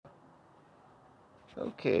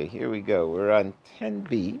Okay, here we go. We're on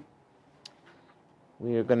 10b.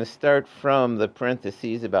 We are going to start from the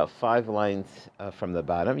parentheses about 5 lines from the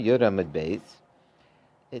bottom, Yud Amud Beis.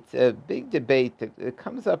 It's a big debate that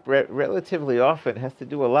comes up relatively often. It has to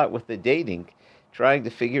do a lot with the dating, trying to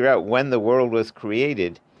figure out when the world was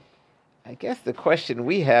created. I guess the question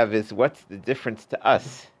we have is what's the difference to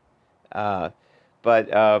us? But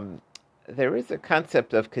there is a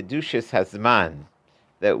concept of Kedushas Hazman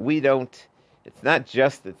that we don't, it's not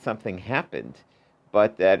just that something happened,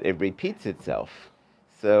 but that it repeats itself.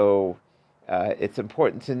 So it's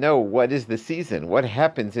important to know what is the season, what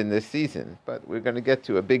happens in this season. But we're going to get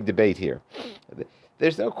to a big debate here.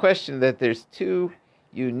 There's no question that there's two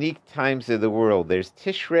unique times of the world. There's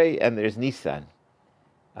Tishrei and there's Nisan.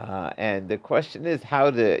 And the question is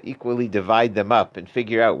how to equally divide them up and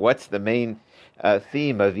figure out what's the main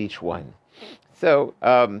theme of each one. So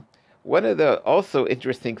one of the also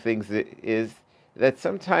interesting things is that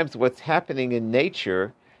sometimes what's happening in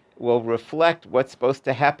nature will reflect what's supposed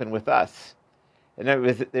to happen with us. In other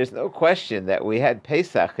words, there's no question that we had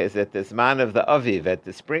Pesach is at the Zman of the Aviv, at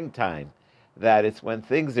the springtime, that it's when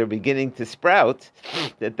things are beginning to sprout,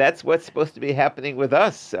 that's what's supposed to be happening with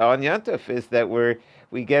us on Yontif, is that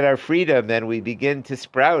we get our freedom and we begin to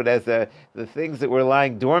sprout as the things that were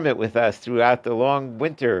lying dormant with us throughout the long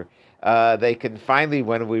winter. They can finally,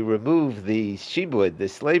 when we remove the shibud, the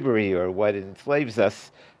slavery, or what enslaves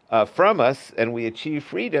us from us, and we achieve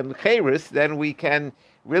freedom, chayrus, then we can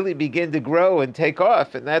really begin to grow and take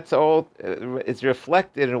off, and that's all is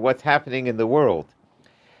reflected in what's happening in the world.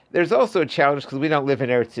 There's also a challenge because we don't live in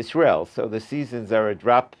Eretz Yisrael, so the seasons are a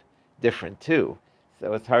drop different too.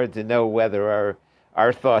 So it's hard to know whether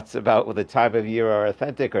our thoughts about the time of year are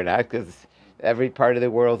authentic or not, because every part of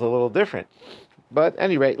the world is a little different. But at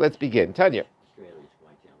any rate, let's begin. Tanya.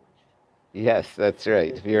 Yes, that's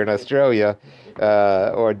right. If you're in Australia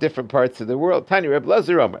or different parts of the world. Tanya, Reb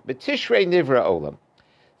Lazar Omer, but Tishrei Nivra Olam.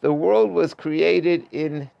 The world was created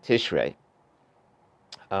in Tishrei.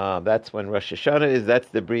 That's when Rosh Hashanah is. That's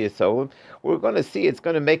the Bria Olam. We're going to see it's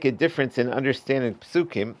going to make a difference in understanding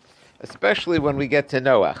Psukim, especially when we get to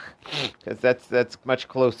Noach, because that's much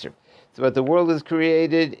closer. So, but the world is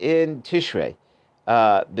created in Tishrei.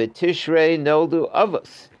 B'Tishrei noldu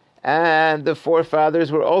Avos, and the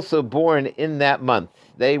forefathers were also born in that month.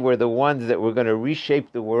 They were the ones that were going to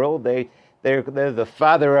reshape the world. They're the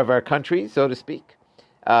father of our country, so to speak,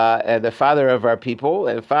 and the father of our people.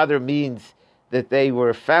 And father means that they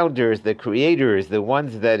were founders, the creators, the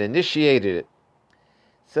ones that initiated it.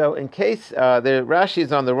 So in case the Rashi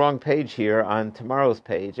is on the wrong page here, on tomorrow's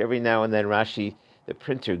page, every now and then Rashi, the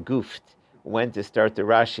printer, goofed when to start the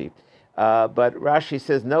Rashi. But Rashi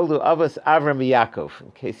says, Nolu Avos Avram and Yaakov,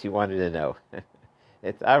 in case you wanted to know.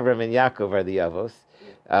 It's Avram and Yaakov are the Avos,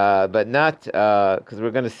 but not, because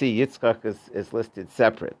we're going to see Yitzchak is listed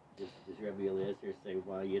separate. Does Rabbi Eliezer say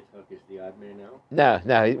why Yitzchak is the odd man out?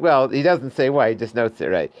 No. Well, he doesn't say why. He just notes it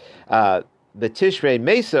right. The Tishrei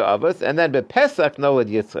Mesa Avos, and then Pesach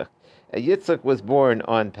Nolad Yitzchak. Yitzchak was born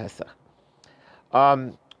on Pesach.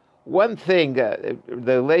 One thing,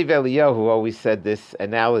 the Lev Eliyahu always said this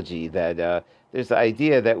analogy that there's the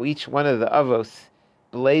idea that each one of the Avos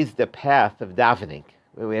blazed the path of davening.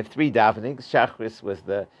 We have 3 davenings. Shachris was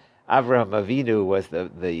Avraham Avinu was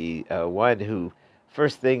the one who,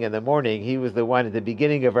 first thing in the morning, he was the one at the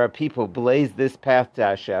beginning of our people blazed this path to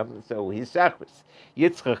Hashem, so he's Shachris.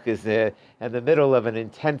 Yitzchak is in the middle of an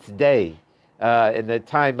intense day. In the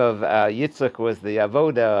time of Yitzchak was the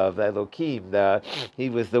avoda of Elokim. He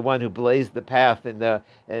was the one who blazed the path in the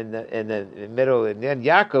middle, and then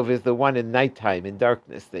Yaakov is the one in nighttime, in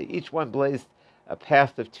darkness. Each one blazed a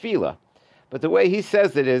path of tefillah. But the way he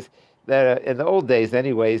says it is that in the old days,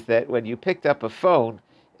 anyways, that when you picked up a phone,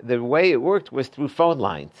 the way it worked was through phone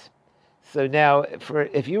lines. So now,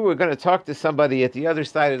 if you were going to talk to somebody at the other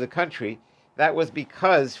side of the country, that was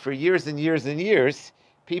because for years and years and years,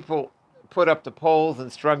 people put up the poles and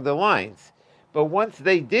strung the lines. But once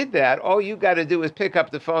they did that, all you got to do is pick up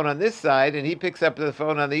the phone on this side, and he picks up the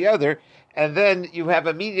phone on the other, and then you have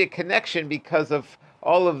immediate connection because of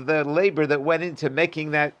all of the labor that went into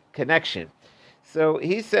making that connection. So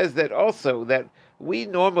he says that also that we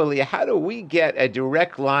normally, how do we get a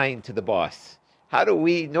direct line to the boss? How do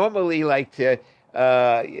we normally like to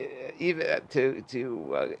even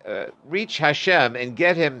to reach Hashem and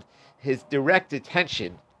get him his direct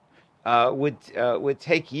attention? Would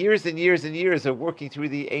take years and years and years of working through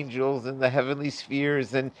the angels and the heavenly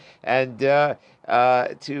spheres and to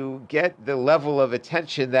get the level of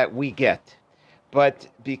attention that we get. But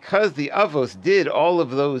because the Avos did all of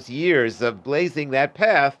those years of blazing that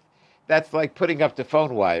path, that's like putting up the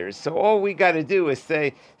phone wires. So all we got to do is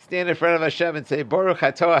stand in front of Hashem and say, Baruch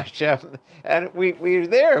Atah Hashem, and we're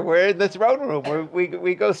there. We're in the throne room.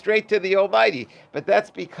 We go straight to the Almighty. But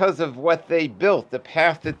that's because of what they built, the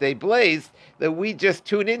path that they blazed, that we just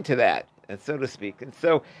tune into that, and so to speak. And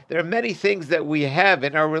so there are many things that we have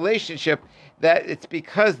in our relationship that it's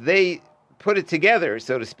because they put it together,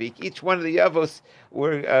 so to speak. Each one of the Avos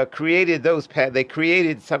were created those paths. They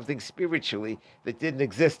created something spiritually that didn't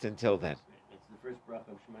exist until then. It's the first bracha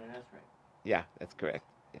of Shemoneh Esrei. Yeah, that's correct.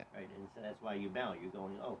 Yeah. Right, and so that's why you bow. You're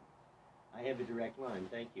going, oh, I have a direct line.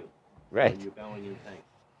 Thank you. Right. So you're bowing in thanks.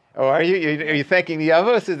 Oh, are you? Are you thanking the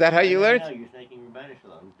Avos? Is that how you learned? No, you're thanking Rabbeinu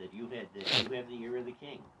Shalom that you have the ear of the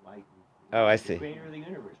king. Why? Oh, I see. The creator of the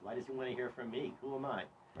universe. Why does he want to hear from me? Who am I?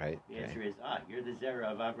 Right. The answer is, you're the Zerah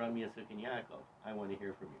of Avraham, Yitzchak, and Yaakov. I want to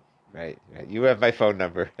hear from you. Right. You have my phone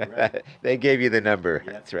number. Right. They gave you the number.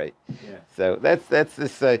 Yep. That's right. Yeah. So that's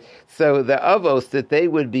this. So the Avos, that they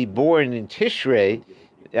would be born in Tishrei,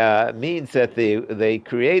 means that they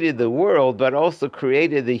created the world, but also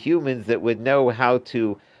created the humans that would know how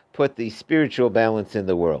to put the spiritual balance in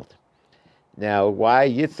the world. Now, why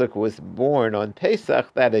Yitzchak was born on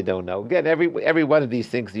Pesach, that I don't know. Again, every one of these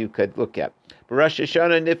things you could look at. Rosh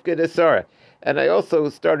Hashanah Nifkad Asara. And I also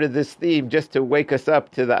started this theme just to wake us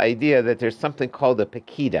up to the idea that there's something called a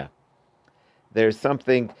Pekida. There's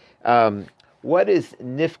something, what is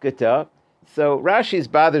Nifkata? So Rashi's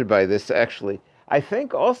bothered by this, actually. I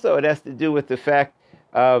think also it has to do with the fact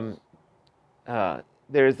there's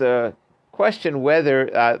a question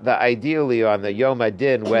whether, ideally on the Yom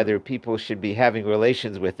Adin, whether people should be having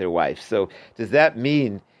relations with their wives. So does that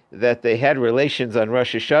mean that they had relations on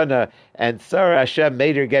Rosh Hashanah, and Sarah Hashem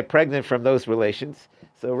made her get pregnant from those relations?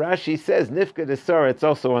 So Rashi says, Nifkad Asara, it's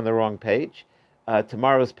also on the wrong page.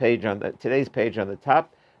 Today's page on the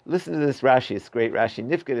top. Listen to this Rashi, it's great Rashi.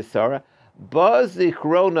 Nifkad Asara, Ba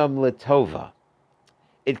Zichronam Latova.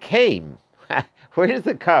 It came. Where does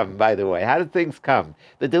it come, by the way? How did things come?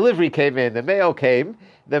 The delivery came in, the mail came,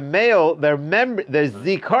 the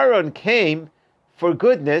Zikaron came for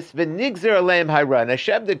goodness, v'nigzer aleim hayran.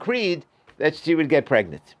 Hashem decreed that she would get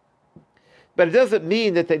pregnant. But it doesn't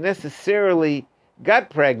mean that they necessarily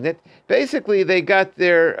got pregnant. Basically, they got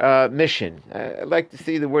their mission. I like to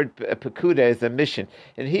see the word pekuda as a mission.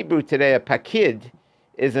 In Hebrew today, a pakid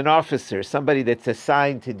is an officer, somebody that's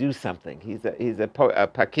assigned to do something. He's a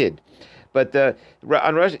pakid. But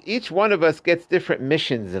each one of us gets different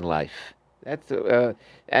missions in life.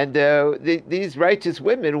 These righteous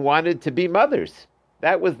women wanted to be mothers.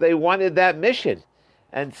 They wanted that mission,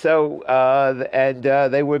 and so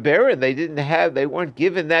they were barren. They weren't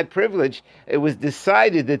given that privilege. It was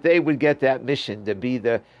decided that they would get that mission to be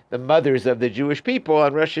the mothers of the Jewish people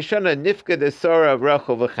on Rosh Hashanah. Nifkad Asara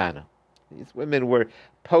Rachel v'Chana. These women were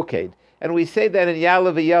poked, and we say that in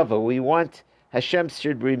Ya'aleh V'Yavo. We want Hashem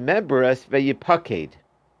should remember us v'yipaked.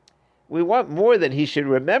 We want more than He should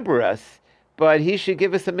remember us, but He should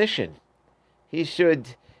give us a mission. He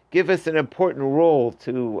should give us an important role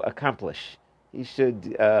to accomplish. He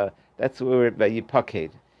should, that's what we're about,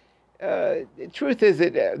 Yipaked. The truth is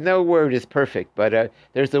that no word is perfect, but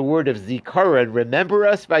there's a word of Zikaron, remember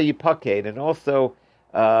us by Yipaked, and also,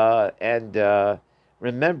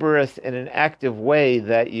 remember us in an active way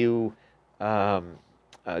that you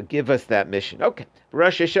give us that mission. Okay.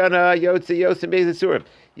 Rosh Hashanah, Yotze, Yosef, Bezasurim.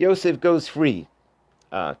 Yosef goes free.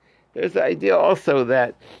 There's the idea also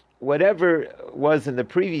that whatever was in the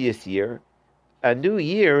previous year, a new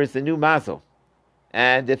year is a new mazel.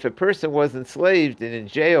 And if a person was enslaved and in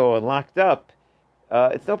jail and locked up,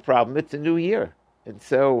 it's no problem. It's a new year. And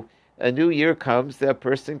so a new year comes, that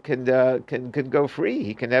person can go free.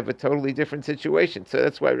 He can have a totally different situation. So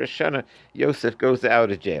that's why Rosh Hashanah, Yosef goes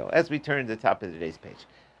out of jail. As we turn to the top of today's page.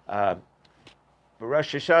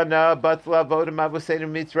 Rosh Hashanah, Batla Vodam Avosenu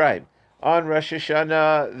Mitzrayim. On Rosh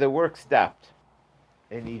Hashanah, the work stopped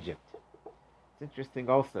in Egypt. It's interesting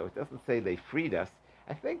also. It doesn't say they freed us.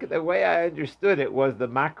 I think the way I understood it was the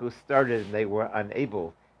Makus started and they were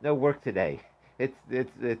unable. No work today.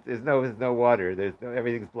 There's no water.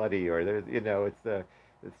 Everything's bloody, or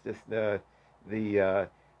it's just the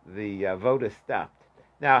voda stopped.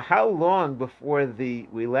 Now, how long before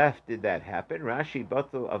we left did that happen? Rashi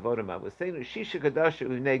batul avodim avosenu shisha kadasha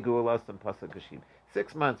unei gu'alasam pasuk hashim.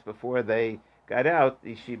 6 months before they got out,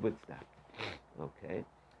 the shibud stopped. Okay.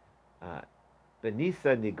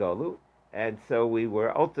 Benisa nigolu, and so we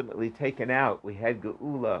were ultimately taken out. We had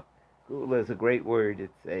geula. Geula is a great word.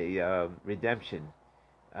 It's a redemption.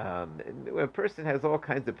 A person has all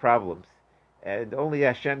kinds of problems, and only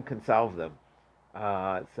Hashem can solve them.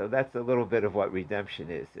 So that's a little bit of what redemption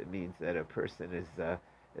is. It means that a person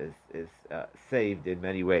is saved in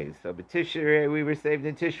many ways. So B'Tishrei we were saved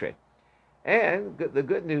in Tishrei, and the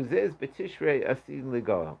good news is B'Tishrei asin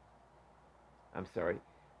ligoel. I'm sorry,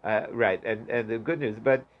 right, and the good news,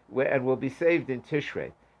 and we'll be saved in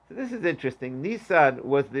Tishrei. So this is interesting. Nisan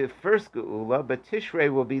was the first geula, but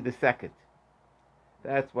Tishrei will be the second.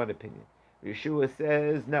 That's one opinion. Yeshua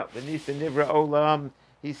says no. V'Nisan nivra olam.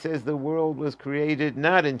 He says the world was created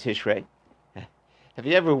not in Tishrei. Have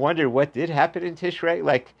you ever wondered what did happen in Tishrei?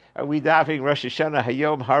 Like, are we davening Rosh Hashanah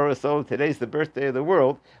Hayom Harosol? Today's the birthday of the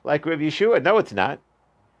world, like Rabbi Yeshua? No, it's not.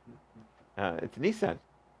 It's Nisan.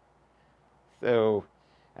 So,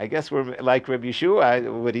 I guess we're like Rabbi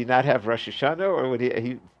Yeshua. Would he not have Rosh Hashanah, or would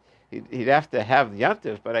he'd have to have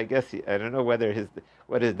Yantiv? But I guess I don't know what his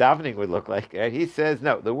davening would look like. He says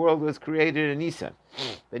no. The world was created in Nisan.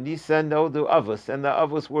 The Nisan know the Avos, and the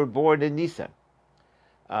Avos were born in Nisan.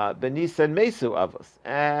 Benisan Mesu Avos,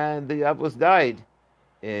 and the Avos died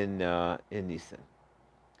in Nisan.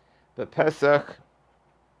 But Pesach,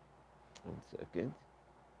 1 second.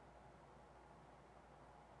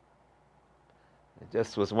 I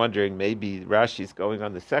just was wondering, maybe Rashi's going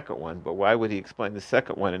on the second one, but why would he explain the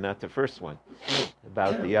second one and not the first one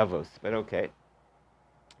about the Avos? But okay.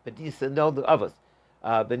 Benisan no the Avos.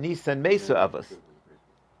 Benisan Mesu Avos.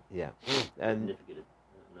 Yeah, and.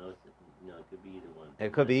 No, it could be either one.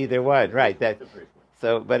 It could be either one, right? That. The first one.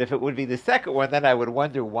 So, but if it would be the second one, then I would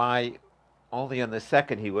wonder why only on the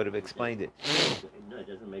second he would have explained it. No, it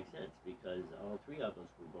doesn't make sense because all three of us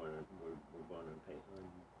were born on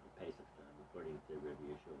Pesach time, according to Rabbi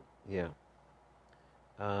Yeshua. Yeah.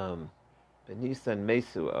 Benisan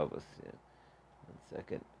Mesu Avos. Yeah. 1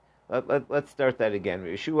 second. Let's start that again.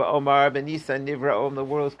 Yeshua Omar Benisan Nivra Om. The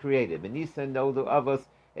world was created. Benisan Nodu Avos.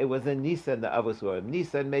 It was in Nisan the Avos were.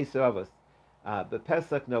 Nisan Mesu Avos. But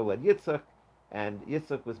Pesach Nolad Yitzchak, and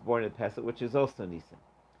Yitzchak was born in Pesach, which is also Nisan.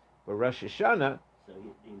 But Rosh Hashanah. So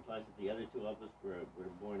it implies that the other two of us were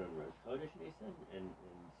born on Rosh Chodesh Nisan, and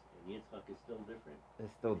Yitzchak is still different.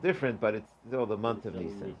 It's still different, but it's still the month of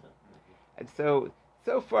Nisan. And so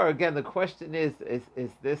far, again, the question is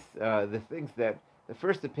this the things that the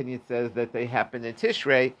first opinion says that they happened in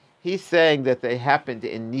Tishrei. He's saying that they happened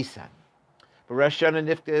in Nisan. Rosh Hashanah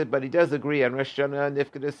Nifka, but he does agree on Rosh Hashanah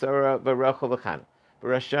Nifka Sora Barachol Lachana.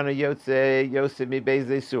 Rosh Hashanah Yotze Yosef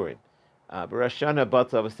Mibeze Surim. Rosh Hashanah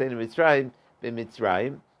Batzav Asein Mitzrayim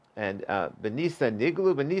B'Mitzrayim, and Benisan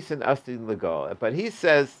Niglu Benisan Astin Legal. But he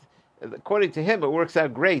says, according to him, it works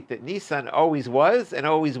out great that Nisan always was and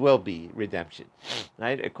always will be redemption.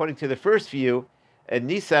 Right? According to the first view,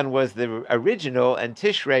 Nisan was the original, and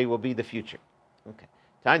Tishrei will be the future. Okay.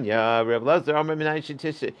 Tanya, Reb Lazar, Amar Minayin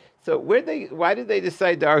Tishrei. So why did they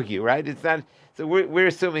decide to argue, right? It's not. So we're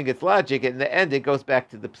assuming it's logic, and in the end, it goes back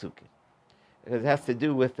to the psukim. Because it has to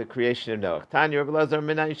do with the creation of Noah. Tanya, Reb Lazar,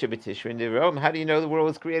 Minayin Tishrei Nivrom. How do you know the world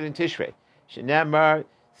was created in Tishrei? Shenamar.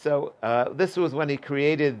 So this was when he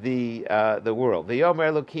created the world. The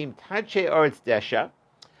Yomer Elokim Tache Arts Desha.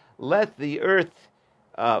 Let the earth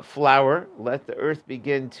flower. Let the earth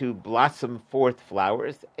begin to blossom forth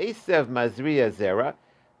flowers. Esev Mazriya Zera.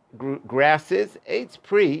 Grasses, eitz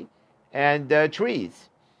pri, and trees.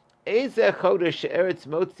 Eze chodesh eretz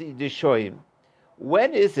motzi deshoim.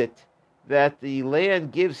 When is it that the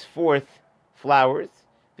land gives forth flowers?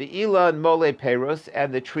 The ilan mole peros,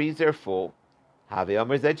 and the trees are full. Havi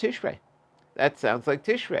omer zeh Tishrei. That sounds like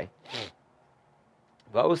Tishrei.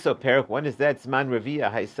 Va'oso perik. When is that? Zman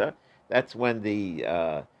Reviya Haisa. That's when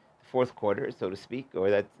the fourth quarter, so to speak, or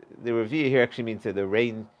that the Reviya here actually means the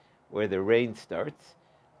rain, where the rain starts.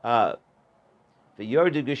 The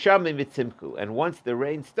Yordu Geshamim Mitzimku, and once the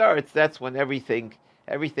rain starts, that's when everything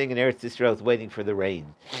in Eretz Yisrael is waiting for the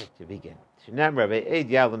rain to begin. Shnam Rabbi Eid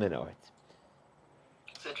Yalam in Oretz.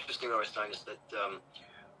 It's interesting, Aristotle, that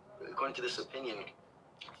according to this opinion,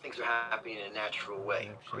 things are happening in a natural way.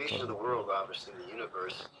 Creation of the world, obviously, the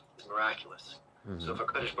universe, is miraculous. Mm-hmm. So if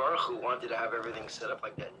HaKadosh Baruch Hu wanted to have everything set up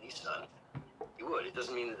like that in Nisan, he would. It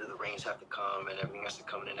doesn't mean that the rains have to come and everything has to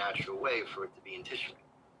come in a natural way for it to be in Tishrei.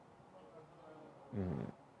 Mm-hmm.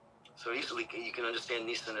 So easily you can understand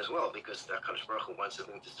Nisan as well, because the HaKadosh Baruch Hu wants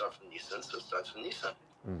everything to start from Nisan, so it starts from Nisan.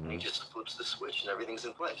 Mm-hmm. And he just flips the switch and everything's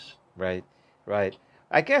in place. Right.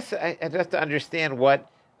 I guess I have to understand what,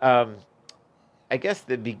 I guess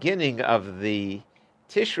the beginning of the,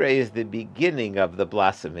 Tishrei is the beginning of the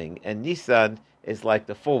blossoming, and Nisan is like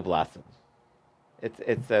the full blossom.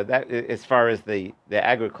 It's that as far as the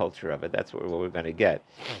agriculture of it, that's what we're going to get.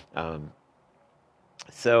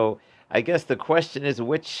 So I guess the question is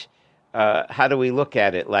which, how do we look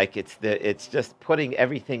at it? Like it's just putting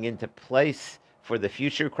everything into place for the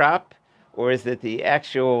future crop, or is it the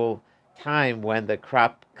actual time when the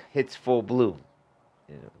crop hits full bloom.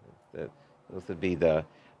 Those would be the.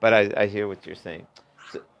 But I hear what you're saying.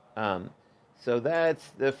 So that's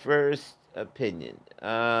the first opinion.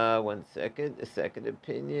 1 second. The second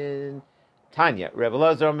opinion. Tanya, Rebbe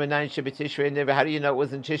Lazar Menayin Sheba Tishrei Never. How do you know it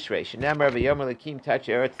was in Tishrei? Shenam Rebbe Yomer Lakim Tach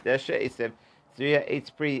Eretz Desha Esav Zriya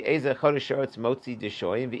Eitz Pri Eza Chodesh Eretz Motzi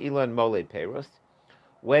Deshoyim Ve'ilan Mole Peiros.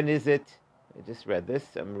 When is it? I just read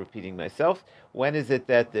this. I'm repeating myself. When is it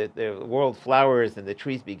that the world flowers and the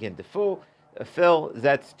trees begin to fill?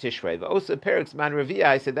 That's Tishrei. But also Perik's Man Ravia.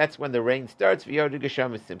 I said that's when the rain starts. V'yodu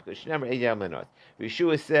Gesham Simcha. Shenam Eiyam Lenos.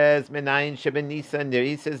 Yeshua says Menayin Sheba Nisan.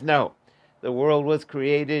 He says no. The world was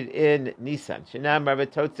created in Nisan. Shenam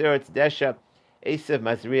Ravatotzer, it's Desha, Esav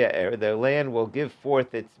Mazriya Er. The land will give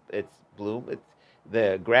forth its bloom,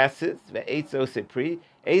 the grasses, Ve'etzo Sepri,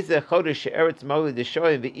 Eza Chodesh Eretz Moli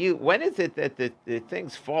Deshoyim. When is it that the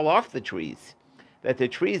things fall off the trees? That the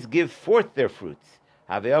trees give forth their fruits?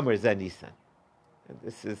 Haveomer Zeh Nisan.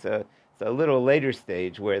 This is it's a little later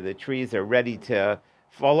stage where the trees are ready to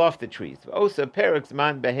fall off the trees. Also, Perik's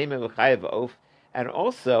Man Behemah V'chayev Of, and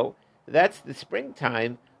also that's the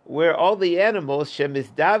springtime where all the animals,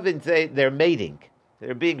 shemizdavin, they're mating.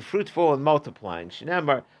 They're being fruitful and multiplying.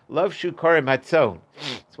 Shnamar, love shu korim hatzon.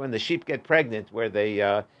 It's when the sheep get pregnant where they,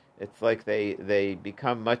 it's like they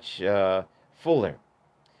become much fuller.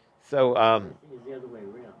 So, I think it's the other way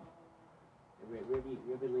around.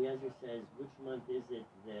 Rabbi Eliezer says, which month is it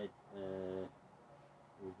that,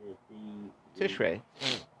 is it the... Tishrei.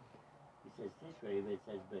 It says Tishrei, but it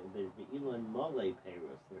says the Elon Mole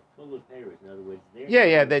Peiros. They're full of Peiros. In other words,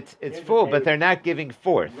 it's full, but they're not giving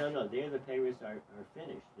forth. No, there the Peiros are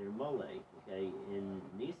finished. They're Mole. Okay, in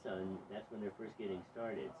Nisan, that's when they're first getting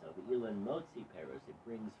started. So the Elon Motzi Peiros, it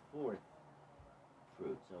brings forth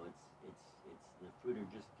fruit. So it's the fruit are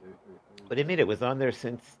just. What do you mean? It was on there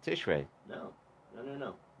since Tishrei. No.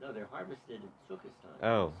 They're harvested at Sukkot time.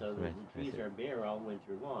 Oh, so the trees are bare all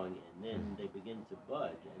winter long, and then they begin to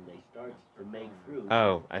bud and they start to make fruit.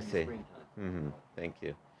 Oh, I in see. The springtime. Thank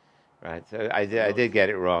you. Right. So I did get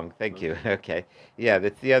it wrong. Thank you. Okay. Yeah.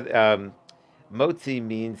 That's the other. Motzi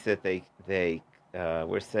means that they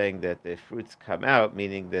we're saying that the fruits come out,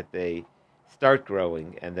 meaning that they start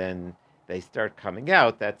growing and then they start coming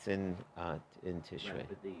out. That's in Tishrei. Right,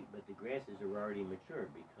 but the grasses are already mature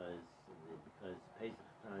because Pesach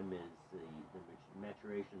time is the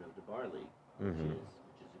maturation of the barley, which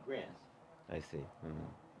is a grass. I see.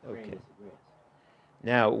 Okay. Grain is a grass.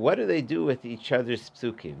 Now, what do they do with each other's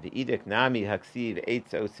psukim? The Edek Nami Haksiv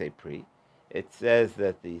Eitz Ose Pri. It says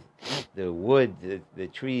that the wood, the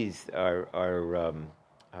trees are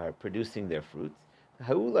producing their fruits.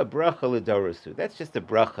 Haula bracha l'dorosu. That's just a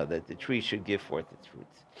bracha that the tree should give forth its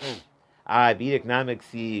fruits. Edek Nami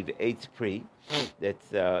Haksiv Eitz Pri.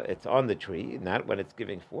 It's on the tree, not when it's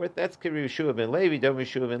giving forth. That's Kiri Yeshua ben Levi, Dom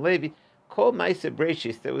Yeshua ben Levi. Kol Maisa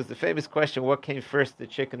Breshis. There was the famous question: what came first, the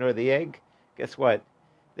chicken or the egg? Guess what?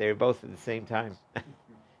 They were both at the same time.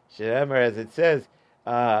 Shemar, as it says,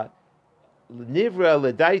 Nivra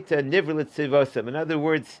Ledaita Nivra Letzivosam. In other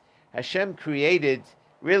words, Hashem created.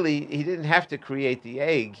 Really, He didn't have to create the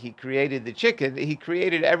egg. He created the chicken. He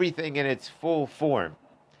created everything in its full form.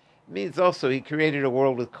 It means also He created a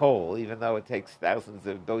world with coal, even though it takes thousands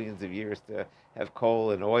of billions of years to have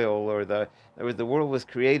coal and oil. The world was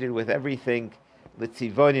created with everything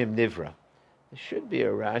Litzivonim Nivra. There should be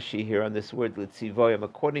a Rashi here on this word Litzivoyim,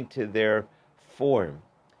 according to their form.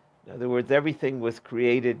 In other words, everything was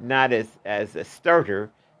created not as a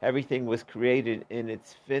starter. Everything was created in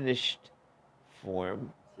its finished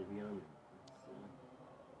form.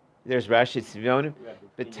 There's Rashi Tzivyonim.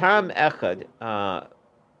 Betam Echad,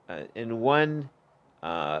 in one,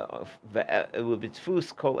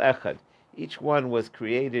 B'tfus Kol Echad. Each one was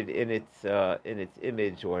created in its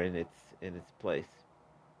image or in its place.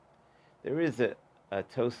 There is a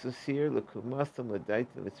Tosus here, L'kumasam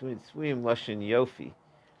L'daita L'tzvim Lashon Yofi.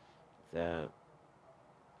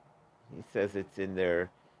 He says it's in their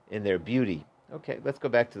beauty. Okay, let's go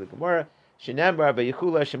back to the Gemara. Shinam Rabba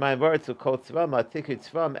Yechula Shemayim Varetzu Kol Tzvam Atikut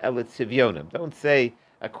Tzvam Elet Tzivyonim. Don't say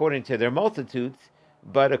according to their multitudes,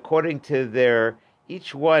 but according to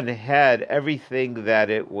each one had everything that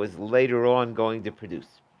it was later on going to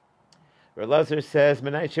produce. Relazar says,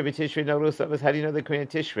 Menai Shevi Tishrei Nolus Avos. How do you know the Korean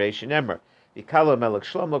Tishrei? Shenemar Vikalo Melech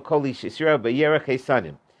Shlomo Kol Ish Yisrael B'Yerech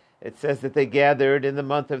Eisanim. It says that they gathered in the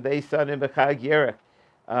month of the Eisanim B'Chag Yerech.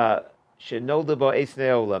 Shenolda Bo Eisnei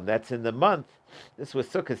Olam. That's in the month. This was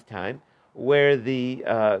Sukkot's time, where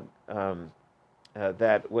that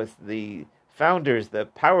was the founders, the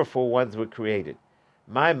powerful ones, were created.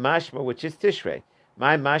 My Mashma, which is Tishrei.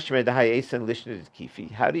 My mashmer dahai esan lishna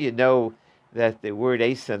kifi. How do you know that the word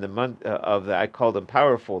esan, the month of the, I call them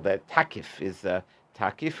powerful, that takif is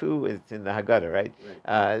takifu, it's in the Haggadah, right?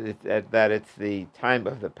 That it's the time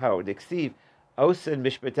of the power. The ksiv, osan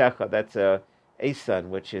mishpatecha, that's a esan,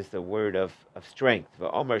 which is the word of strength.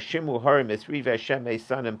 V'omar shimu harim esriv Hashem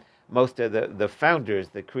esanim, most of the founders,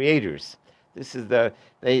 the creators. This is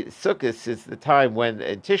Sukkot is the time when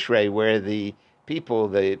in Tishrei where the people,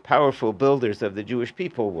 the powerful builders of the Jewish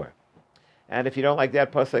people were. And if you don't like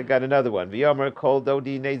that pasuk, I got another one. V'yomer kol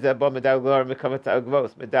dodi neza bo medal galaharim mekavat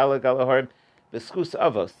agvos medal galaharim b'schus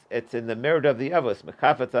avos. It's in the merit of the avos.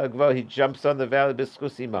 Mekavat agvo, he jumps on the valley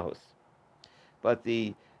b'schus imahos. But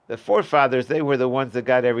the forefathers, they were the ones that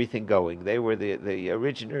got everything going. They were the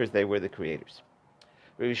originators. They were the creators.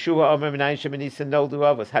 Yeshua Omer Menayin Sheminisan Noldu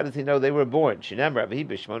Avos. How does he know they were born? Shinem Ravi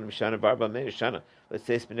Bishmon Mishana Barba Meir Shana. Let's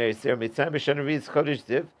say Spineri Ser Mitzayim B'Shana Riz Chodesh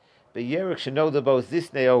Ziv. B'Yerek Shenoldu Bo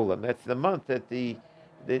Zisnei Olam. That's the month that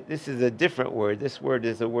this is a different word. This word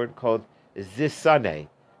is a word called Zisane.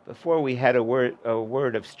 Before we had a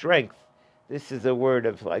word of strength. This is a word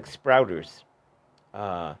of like sprouters.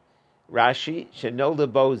 Rashi Shenoldu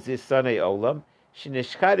Bo Zisane Olam.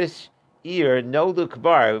 Shenishkadish Ir Noldu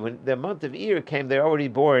Kbar. When the month of Ir came, they're already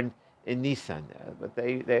born in Nisan, but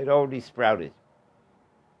they had already sprouted.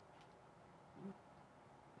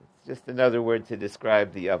 It's just another word to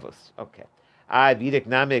describe the Avos. Okay.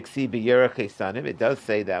 It does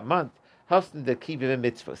say that month. It's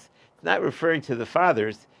not referring to the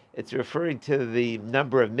fathers, it's referring to the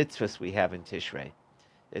number of mitzvahs we have in Tishrei.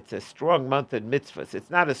 It's a strong month in mitzvahs.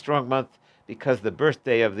 It's not a strong month because the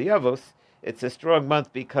birthday of the Avos. It's a strong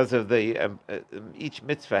month because of the each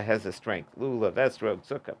mitzvah has a strength. Lulav, Esrog,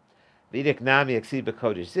 Sukkah. Vidik nami aksi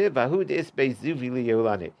b'kodesh ziv ahud isbei zuvi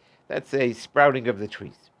liyolani. That's a sprouting of the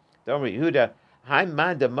trees. Domer Yehuda,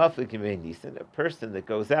 haimanda maflik Nisan, a person that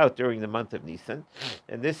goes out during the month of Nisan,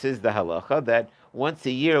 and this is the halacha that once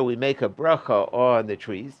a year we make a bracha on the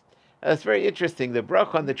trees. That's very interesting. The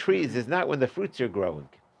bracha on the trees is not when the fruits are growing.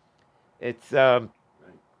 It's at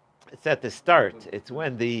the start. It's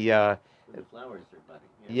when the flowers are budding.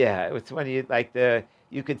 Yeah, it's when you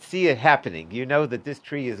you could see it happening. You know that this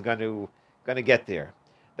tree is going to get there.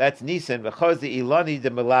 That's Nisan. V'chozi ilani de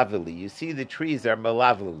melavili. You see the trees are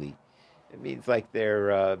melavili. It means like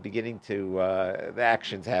they're beginning to the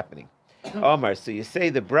action's happening. Omar. So you say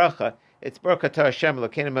the bracha. It's bracha to Hashem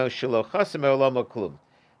Elokeinu shelo chasam olam klum.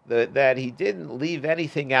 That he didn't leave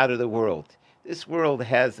anything out of the world. This world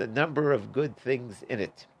has a number of good things in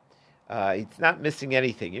it. It's not missing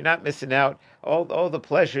anything. You're not missing out. All the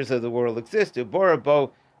pleasures of the world exist.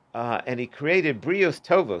 Uborabo, and he created brios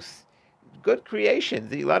tovos, good creations,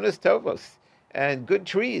 the ilanos tovos, and good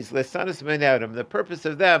trees, lesanos menadim. The purpose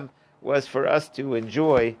of them was for us to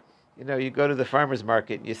enjoy. You know, you go to the farmer's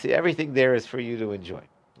market and you see everything there is for you to enjoy.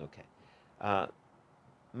 Okay.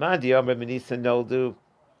 Mandi Omer Nisan Noldu,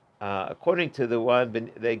 according to the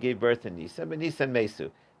one, they gave birth in Nisan, but Nisan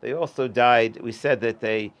Mesu. They also died. We said that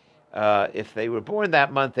they, if they were born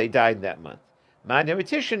that month, they died that month.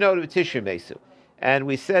 And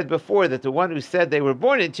we said before that the one who said they were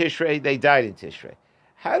born in Tishrei, they died in Tishrei.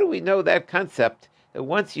 How do we know that concept, that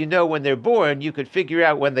once you know when they're born, you could figure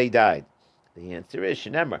out when they died? The answer is,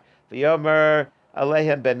 Shenemar. V'yomer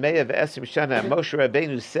Alehem ben Me'ah v'esrim shana. Moshe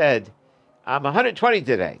Rabbeinu said, I'm 120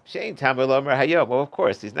 today. Shein Tamar Lomer Hayom. Well, of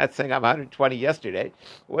course, he's not saying I'm 120 yesterday.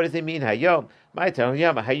 What does he mean, Hayom? My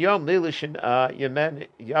Hayom Lilishin Yemen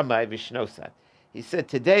Yamai Vishnosat. He said,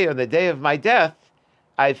 today, on the day of my death,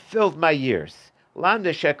 I've filled my years. Hashem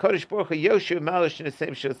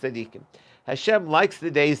likes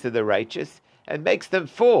the days of the righteous and makes them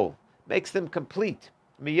full, makes them complete.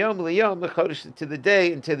 To the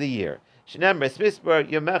day and to the year. I'm going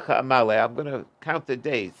to count the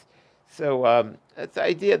days. So it's the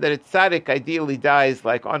idea that a tzaddik ideally dies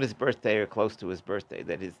like on his birthday or close to his birthday,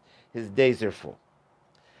 that his days are full.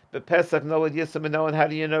 But Pesach, Nolad Yisam, and how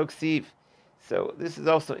do you know Ksiv? So this is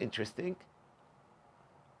also interesting.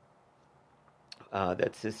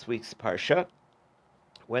 That's this week's Parsha.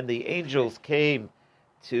 When the angels came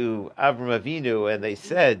to Avram Avinu and they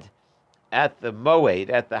said, at the Moed,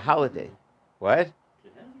 at the holiday. What?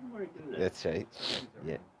 That's right.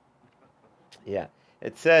 Yeah. Yeah.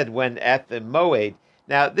 It said when at the Moed.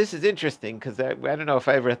 Now, this is interesting because I don't know if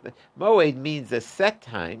I ever... Moed means a set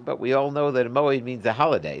time, but we all know that a Moed means a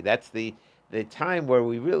holiday. That's the time where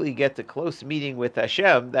we really get the close meeting with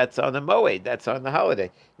Hashem. That's on the Moed. That's on the holiday.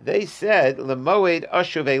 They said, LeMoed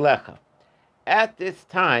Ashuv Elecha. At this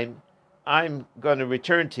time, I'm going to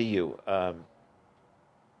return to you.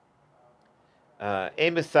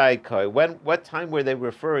 Amosai Koi. What time were they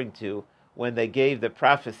referring to when they gave the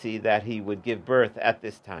prophecy that he would give birth at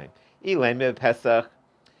this time. Ilen Pesach,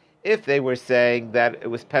 if they were saying that it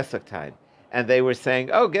was Pesach time, and they were saying,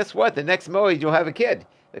 oh, guess what? The next Moed you'll have a kid.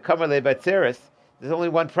 The Kamar Lebatzeres. There's only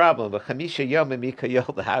one problem.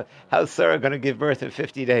 How's Sarah going to give birth in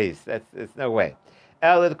 50 days? There's no way.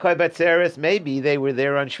 Maybe they were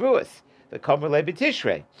there on Shavuos, the Kamar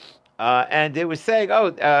Lebatishrei. And they were saying,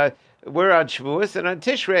 we're on Shavuos, and on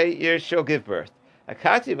Tishrei, she'll give birth.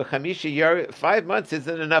 5 months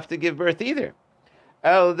isn't enough to give birth either.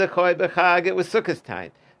 It was Sukkot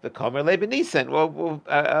time. The Komer Leben Nisan,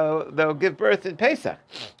 they'll give birth in Pesach.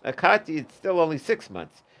 Akati, it's still only 6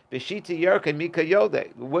 months. Beshita Yark and Mika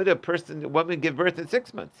Yolde. Would a woman give birth in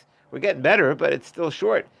 6 months? We're getting better, but it's still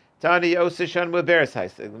short. Tani Yoseshan Muberes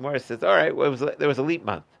Heis. The Gemara says, all right, there was a leap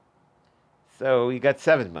month. So you got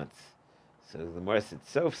 7 months. So the Gemara said,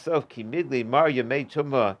 Sof Kimidli Mar Yamei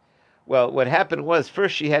Tumah. Well, what happened was,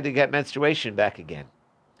 first she had to get menstruation back again.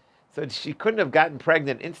 So she couldn't have gotten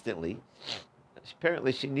pregnant instantly.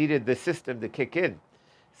 Apparently she needed the system to kick in.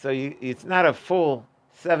 So it's not a full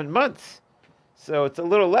 7 months. So it's a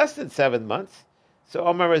little less than 7 months. So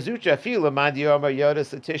Omar Razucha Fila Mandi Omar Yoda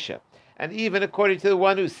Satisha. And even according to the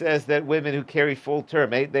one who says that women who carry full term,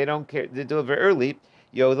 they don't care, they deliver early,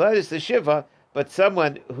 Yoda is the Shiva, but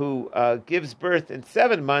someone who gives birth in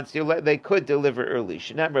 7 months, they could deliver early.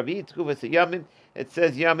 Shinam Ravi Tkufas Yamin, it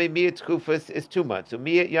says Yamin Miyat Tkufas is 2 months. So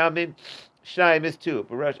Miyat Yamin Shnaim is 2.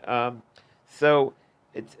 So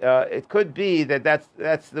it could be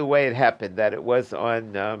that's the way it happened, that it was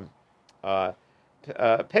on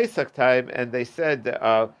Pesach time, and they said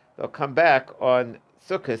they'll come back on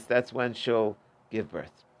Sukkot. That's when she'll give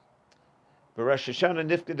birth. Rosh Hashanah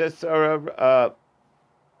Nifkada Sarah.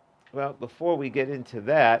 Well, before we get into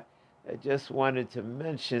that, I just wanted to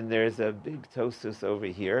mention there's a big Tosus over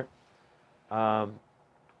here.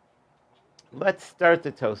 Let's start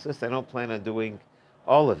the Tosus. I don't plan on doing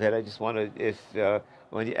all of it. I just want to,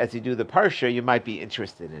 as you do the Parsha, you might be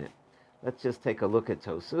interested in it. Let's just take a look at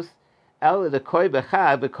Tosus. The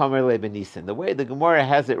way the Gemara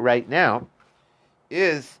has it right now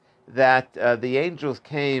is that the angels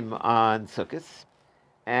came on Sukkot,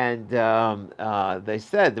 and they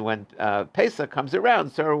said when Pesach comes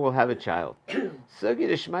around, Sarah will have a child. It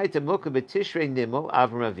sounds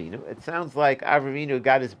like Avram Avinu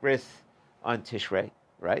got his bris on Tishrei,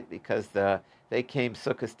 right? Because they came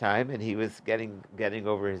Sukkot time, and he was getting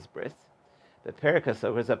over his bris. The Perikas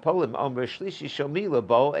over Zapolim Omer Shlishi Shomila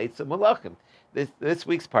Bo Eitzah Malachim. This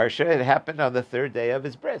week's parsha, it happened on the 3rd day of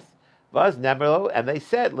his bris. Vaz Nemerlo, and they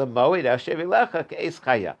said Lemoed Asher Vilecha Ke'es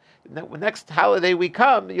Chaya. Next holiday we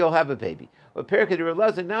come, you'll have a baby. He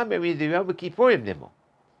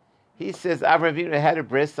says Avraham Avinu had a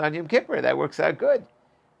bris on Yom Kippur. That works out good.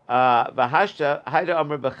 Vahashta Haida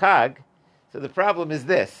Omer B'Chag. So the problem is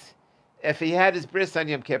this: if he had his bris on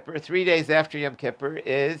Yom Kippur, 3 days after Yom Kippur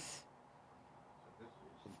is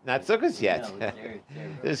not Sukkot yet. No,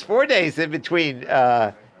 there's 4 days in between.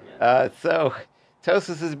 So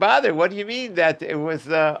Tosus is bothered. What do you mean that it was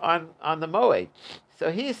on the Moed?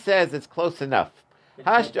 So he says it's close enough. It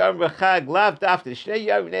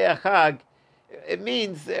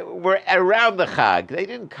means we're around the Chag. They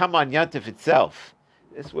didn't come on Yontif itself.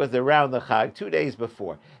 This was around the Chag, 2 days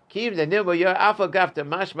before. The Ferhag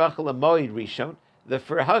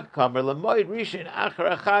Kamer Lamoid Rishon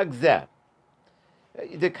Achar Chag Zeh.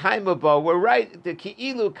 The Kaimabo, we're right. The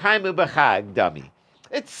Ki'ilu Kaimu B'Chag, dummy.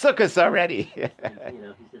 It's Sukkot already. He said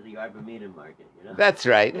the Arba market. That's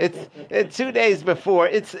right. It's 2 days before.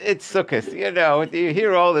 It's Sukkot. You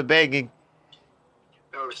hear all the banging.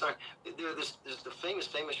 There's the famous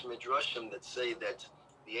Midrashim that say that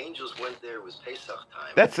the angels went there. It was Pesach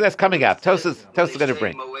time. That's coming up. Tosa's going to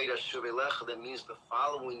bring. That means the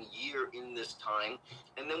following year in this time.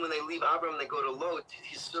 And then when they leave Abraham, they go to Lot.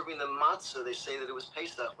 He's serving them matzah. They say that it was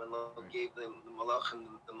Pesach when Lot gave them the malachim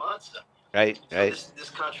the matzah. Right. This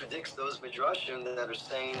contradicts those midrashim that are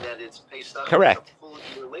saying that it's Pesach. Correct. A full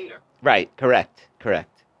year later. Right. Correct.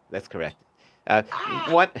 That's correct.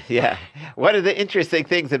 One of the interesting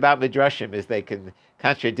things about midrashim is they can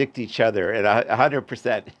contradict each other at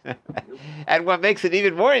 100%. And what makes it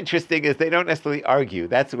even more interesting is they don't necessarily argue.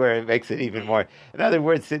 That's where it makes it even more. In other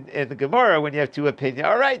words, in the Gemara, when you have two opinions,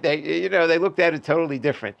 all right, they looked at it totally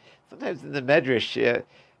different. Sometimes in the Medrash,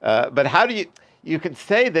 but how do you can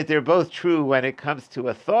say that they're both true when it comes to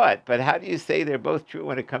a thought, but how do you say they're both true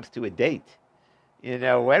when it comes to a date?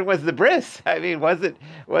 When was the bris? I mean, was it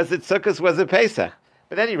Sukkot? Was it Pesach?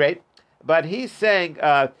 But at any rate, but he's saying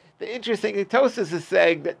the interesting thing, Tosus is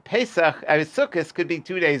saying that Sukkot could be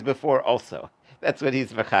 2 days before also. That's what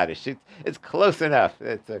he's machadish. It's close enough.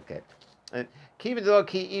 It's okay. And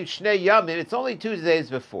it's only 2 days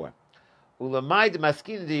before. At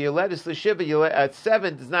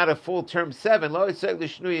 7 is not a full term 7. You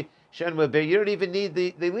don't even need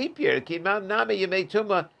the leap year. They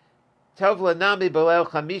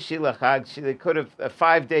could have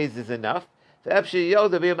 5 days is enough. And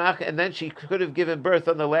then she could have given birth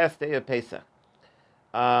on the last day of Pesach.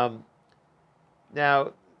 Now,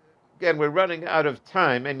 again, we're running out of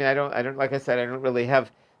time. I mean, I don't. Like I said, I don't really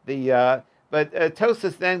have the. But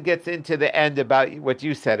Tosas then gets into the end about what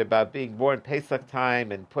you said about being born Pesach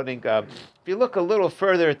time and putting. If you look a little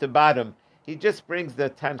further at the bottom, he just brings the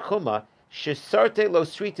Tanchuma Shesarte lo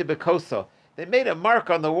srita bekoso. They made a mark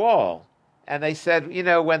on the wall, and they said,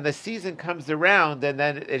 when the season comes around and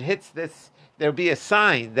then it hits this, there'll be a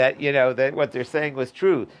sign that that what they're saying was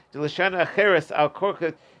true. Delashana acheres al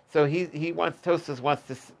korka. So Tosas wants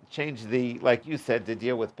to change the, like you said, to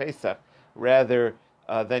deal with Pesach rather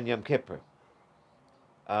than Yom Kippur.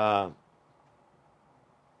 But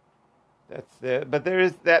there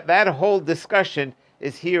is that whole discussion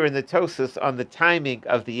is here in the Tosas on the timing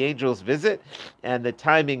of the angel's visit and the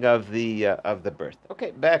timing of the birth.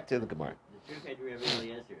 Okay, back to the Gemara. The third Rebbe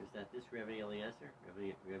Eliezer, is that this Rebbe Eliezer?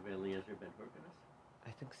 Rebbe Eliezer ben Hyrcanus?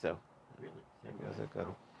 I think so. Really?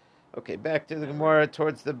 Okay, back to the Gemara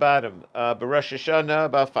towards the bottom. B'Rosh Hashanah,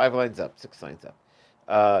 about 5 lines up, 6 lines up.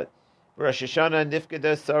 B'Rosh Hashanah,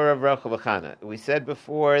 Nifkeda, Sarah, Rachel, Chana. We said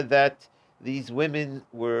before that these women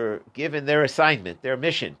were given their assignment, their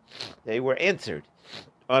mission. They were answered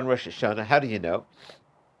on Rosh Hashanah. How do you know?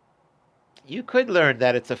 You could learn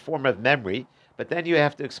that it's a form of memory, but then you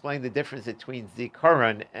have to explain the difference between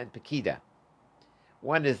Zikaron and Pekida.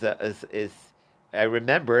 One is I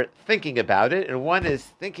remember thinking about it, and one is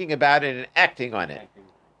thinking about it and acting on it.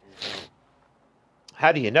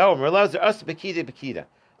 How do you know? Us Pekida.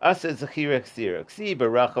 Us is Zechira Ksira. Ksi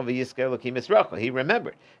Barachav Yisker Lokim Yisracha. He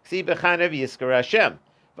remembered. Ksi Bechanav Yisker Hashem.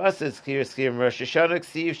 Us is Zechira Rosh Hashanah.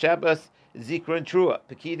 Ksi Shabbos Zikron Trua.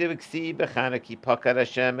 Pekida Ksi Bechana Ki Pakad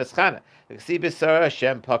Hashem Eschana. Ksi Besara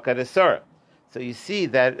Hashem Pakad Esara. So you see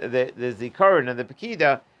that the Zikaron and the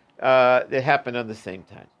Pekida they happen on the same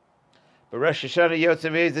time. But Rosh Hashanah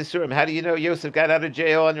Yosef is the Surim. How do you know Yosef got out of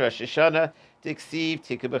jail on Rosh Hashanah? Tiksiv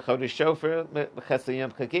Tikka B'Chodesh Shofar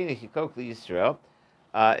B'Chasayim Chagini Chikokli Yisrael.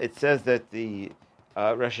 It says that the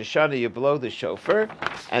Rosh Hashanah you blow the shofar,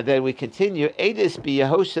 and then we continue. Eidis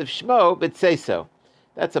b'Yehoshev Shmo b'Tseso.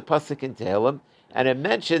 That's a pasuk in Tehillim, and it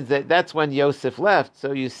mentions that that's when Yosef left.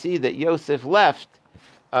 So you see that Yosef left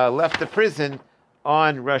the prison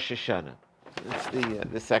on Rosh Hashanah. That's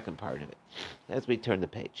the second part of it. As we turn the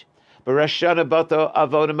page, but Rosh Hashanah bato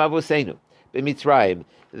avodim avosenu b'Mitzrayim.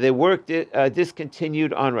 The work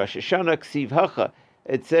discontinued on Rosh Hashanah. Ksiv hacha.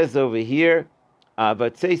 It says over here.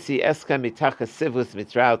 I'll take you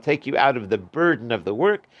out of the burden of the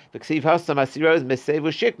work.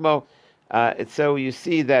 So you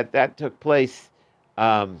see that took place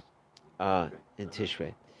in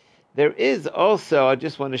Tishrei. There is also, I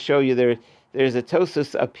just want to show you, there's a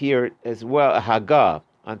Tosas up here as well, a Haggah,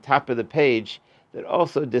 on top of the page, that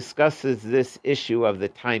also discusses this issue of the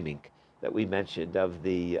timing that we mentioned, of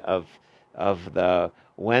the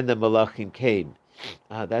when the Malachim came.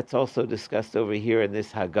 That's also discussed over here in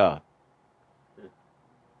this Haggah.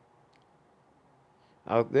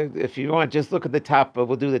 If you want, just look at the top.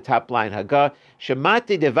 We'll do the top line. Haggah.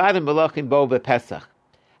 Shemati devadim malachim bo bePesach.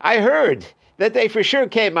 I heard that they for sure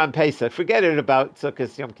came on Pesach. Forget it about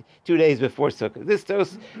Sukkot, 2 days before Sukkot. This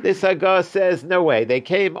Haggah says no way. They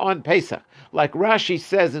came on Pesach, like Rashi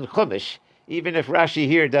says in Chumash. Even if Rashi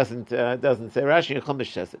here doesn't say, Rashi in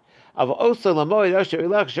Chumash says it.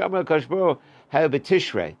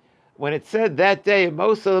 When it said that day,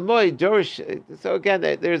 so again,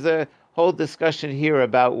 there's a whole discussion here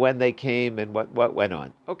about when they came and what went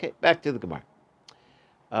on. Okay, back to the Gemara.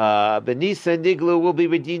 Benisa Niglu will be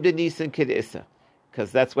redeemed in Nisan Kedissa,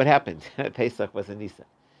 because that's what happened. Pesach was in Nisan.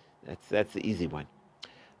 That's the easy one.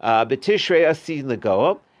 Betishrei Asin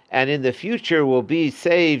Legoel, and in the future will be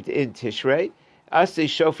saved in Tishrei. Asi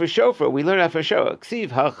shofar. We learn that from shofar.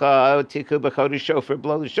 Ksiv hacha tiku b'chodesh shofar,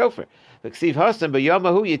 blow the shofar. Ksiv hasan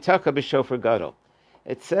b'yomahu yitaka b'shofar gadol.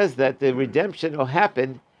 It says that the redemption will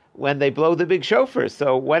happen when they blow the big shofar.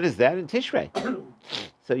 So when is that? In Tishrei.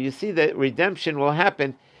 So you see that redemption will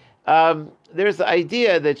happen. There's the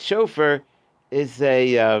idea that shofar is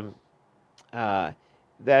it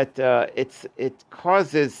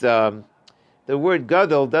causes. The word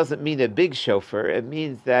gadol doesn't mean a big shofar. It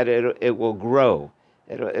means that it will grow.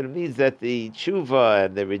 It means that the tshuva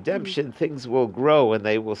and the redemption things will grow and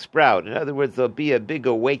they will sprout. In other words, there'll be a big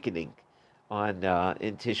awakening in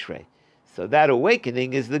Tishrei. So that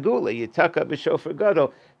awakening is the gula. Yitaka b'shofar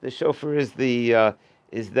gadol. The shofar is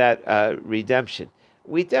that redemption.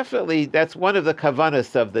 We definitely, that's one of the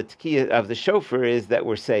kavanas of the tkiya of the shofar, is that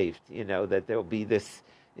we're saved. That there will be this,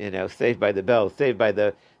 saved by the bell, saved by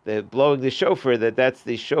the blowing the shofar, that's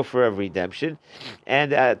the shofar of redemption.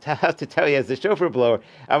 And I have to tell you, as a shofar blower,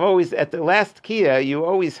 I'm always, at the last tkiya, you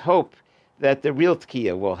always hope that the real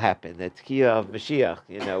tkiya will happen, the tkiya of Mashiach,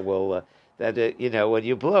 when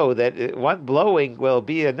you blow, that one blowing will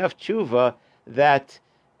be enough tshuva that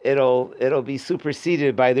it'll be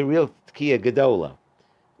superseded by the real tkiya gedola.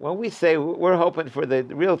 When we say we're hoping for the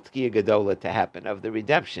real tkiya gedola to happen, of the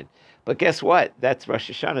redemption, but guess what? That's Rosh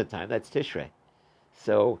Hashanah time. That's Tishrei.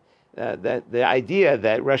 So that the idea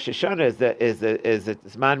that Rosh Hashanah is a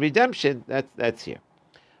Zman redemption, that's here.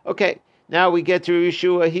 Okay, now we get to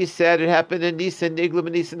Yeshua. He said it happened in Nisan, Niglam,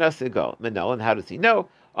 and Nisan Asagal. Manol, and how does he know?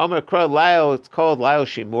 Amar Kra Lyle, it's called Lyle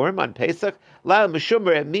Shimurim on Pesach. Lyle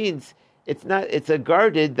Meshumer, it means it's a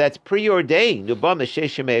guarded that's preordained.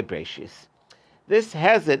 This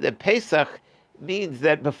has it that Pesach means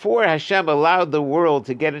that before Hashem allowed the world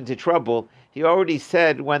to get into trouble, he already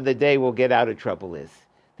said when the day will get out of trouble is.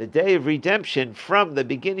 The day of redemption from the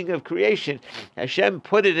beginning of creation, Hashem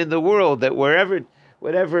put it in the world that whatever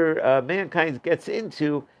mankind gets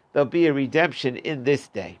into, there'll be a redemption in this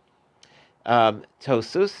day.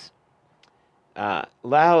 Tosus, Lahal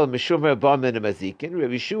Meshumer Bamin Mazikin,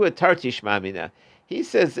 Rabbi Shua Tartish Mamina. He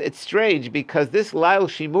says it's strange because this Lahal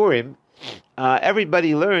Shimurim,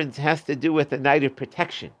 everybody learns, has to do with the night of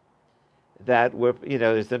protection. That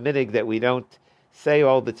there's a minig that we don't say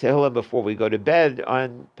all the Tehillim before we go to bed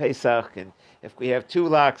on Pesach, and if we have 2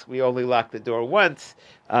 locks, we only lock the door once,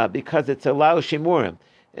 because it's a Lahal Shimurim.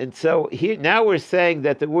 And so here now we're saying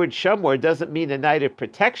that the word Shamor doesn't mean a night of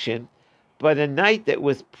protection, but a night that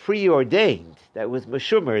was preordained, that was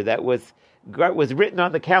Meshumer, that was written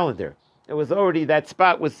on the calendar. It was already, that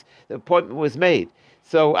the appointment was made.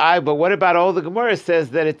 But what about all the Gemara says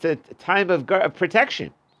that it's a time of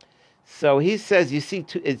protection? So he says, you see,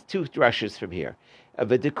 it's 2 drushes from here.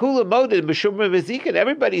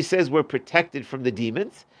 Everybody says we're protected from the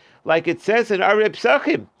demons, like it says in Arib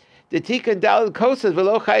Psachim, the Tikkun Daled Kosas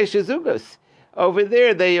V'lo Chayish Zugos. Over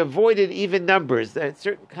there, they avoided even numbers. A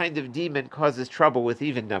certain kind of demon causes trouble with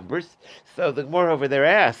even numbers. So the Gemara over there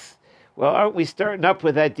asks, well, aren't we starting up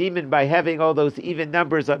with that demon by having all those even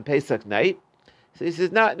numbers on Pesach night? So he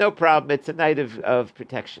says, no problem. It's a night of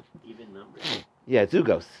protection. Even numbers? Yeah,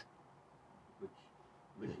 zugos.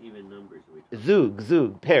 Which even numbers are we talking about?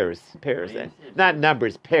 Zug, pairs. Not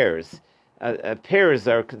numbers, pairs. Pairs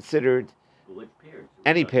are considered... Which pairs?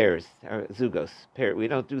 Any pairs are zugos. We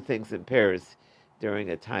don't do things in pairs during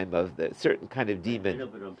a time of the certain kind of demon. No,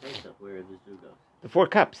 but on Pesach, where are the zugos? The 4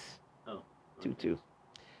 cups. Oh. Okay. 2.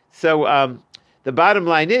 So the bottom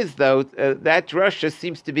line is, though, that drasha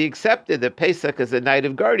seems to be accepted, that Pesach is a night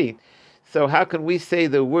of guarding. So how can we say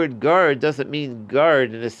the word guard doesn't mean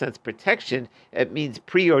guard in a sense protection? It means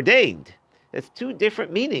preordained. That's 2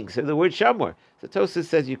 different meanings of the word shamor. So Tosas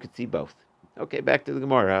says you could see both. Okay, back to the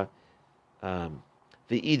Gemara.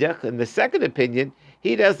 The Idach, in the second opinion,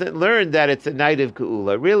 he doesn't learn that it's a night of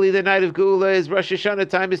Geula. Really, the night of Geula is Rosh Hashanah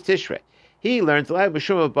time, is Tishrei. He learns Lai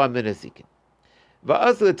B'Shum B'Am Minazikin.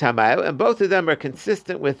 Va'azla Tamayo, and both of them are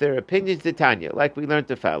consistent with their opinions to Tanya, like we learned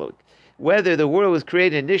the following. Whether the world was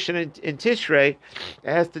created in Nishan in Tishrei, it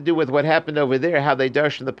has to do with what happened over there, how they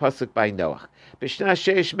darshan the pasuk by Noach. B'Shna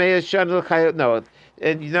Sheish Me'ez Shanel Chayot Noach.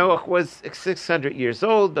 And Noach was 600 years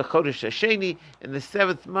old, the Chodesh Hasheni, in the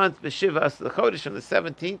 7th month, B'Shivas, the Chodesh on the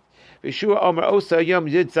 17th, V'Shua Omer Osa Yom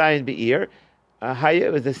Yud Zayin Be'ir,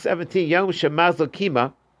 it was the 17th Yom Shemazal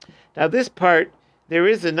Kima. Now this part, there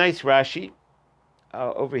is a nice Rashi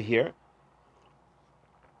over here.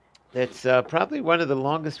 That's probably one of the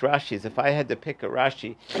longest Rashis. If I had to pick a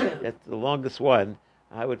Rashi that's the longest one,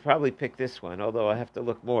 I would probably pick this one, although I have to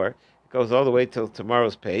look more. It goes all the way till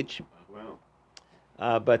tomorrow's page.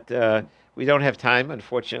 Wow. But we don't have time,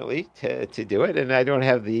 unfortunately, to do it, and I don't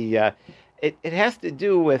have the... It has to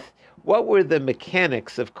do with what were the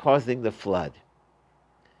mechanics of causing the flood.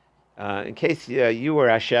 In case you were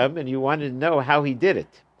Hashem and you wanted to know how he did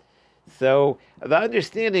it. So the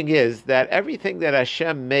understanding is that everything that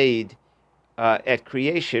Hashem made at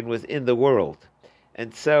creation was in the world.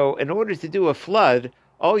 And so in order to do a flood,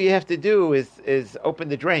 all you have to do is open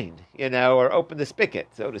the drain, or open the spigot,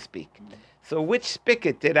 so to speak. So which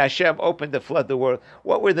spigot did Hashem open to flood the world?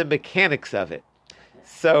 What were the mechanics of it?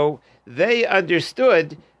 So they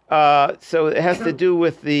understood, so it has to do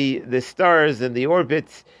with the stars and the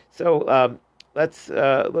orbits. So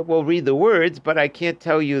we'll read the words, but I can't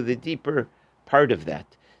tell you the deeper part of that.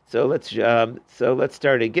 So let's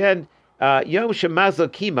start again. Yom Shemazel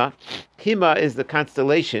Kima. Kima is the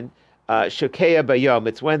constellation. Shokeya Bayom.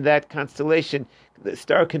 It's when that constellation, the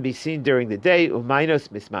star, can be seen during the day. Umainos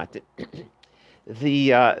Mismatin.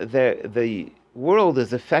 The world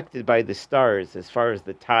is affected by the stars as far as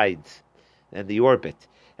the tides and the orbit,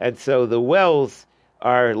 and so the wells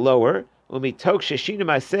are lower. Umitok Sheshina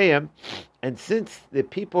Maseyam, and since the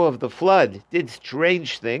people of the flood did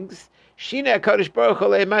strange things, Shina Kadosh Baruch Hu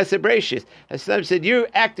Le'Maaseh Bereishis. Hashem said, "You're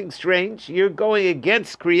acting strange. You're going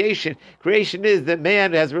against creation. Creation is that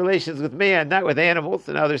man has relations with man, not with animals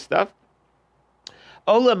and other stuff."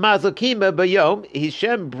 Ola Mazel Kima Bayom.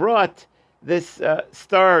 Hashem brought this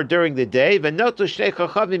star during the day. V'notu Shnei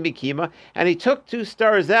Chachavim Mikima, and he took 2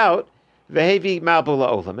 stars out. V'hevi Mabul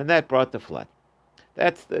Olam, and that brought the flood.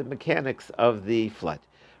 That's the mechanics of the flood.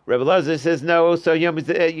 Rebbe Lazar says, no, so Yom,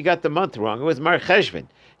 you got the month wrong. It was Mar Cheshvan.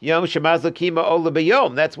 Yom Shemazel Kima Ola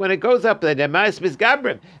B'Yom. That's when it goes up, the Demas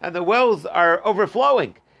Mizgabrim, and the wells are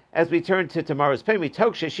overflowing. As we turn to tomorrow's pain, we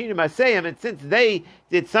took Sheshina Maseyam, and since they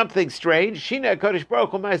did something strange, Shina Kodesh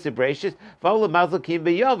Baruch Hu Ma'aseh Bereishis, V'Ola Mazel Kim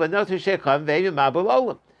B'Yom, V'Notu Shecham V'Evim Mabul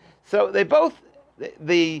Olam. So they both,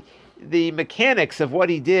 the mechanics of what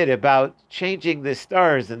he did about changing the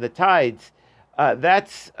stars and the tides,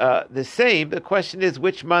 that's the same. The question is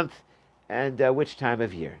which month and which time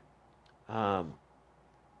of year.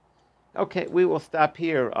 Okay, we will stop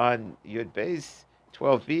here on Yud Beis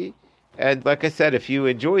 12b. And like I said, if you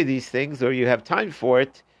enjoy these things or you have time for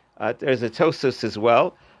it, there's a Tosos as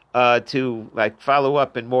well to follow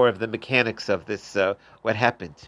up in more of the mechanics of this, what happened.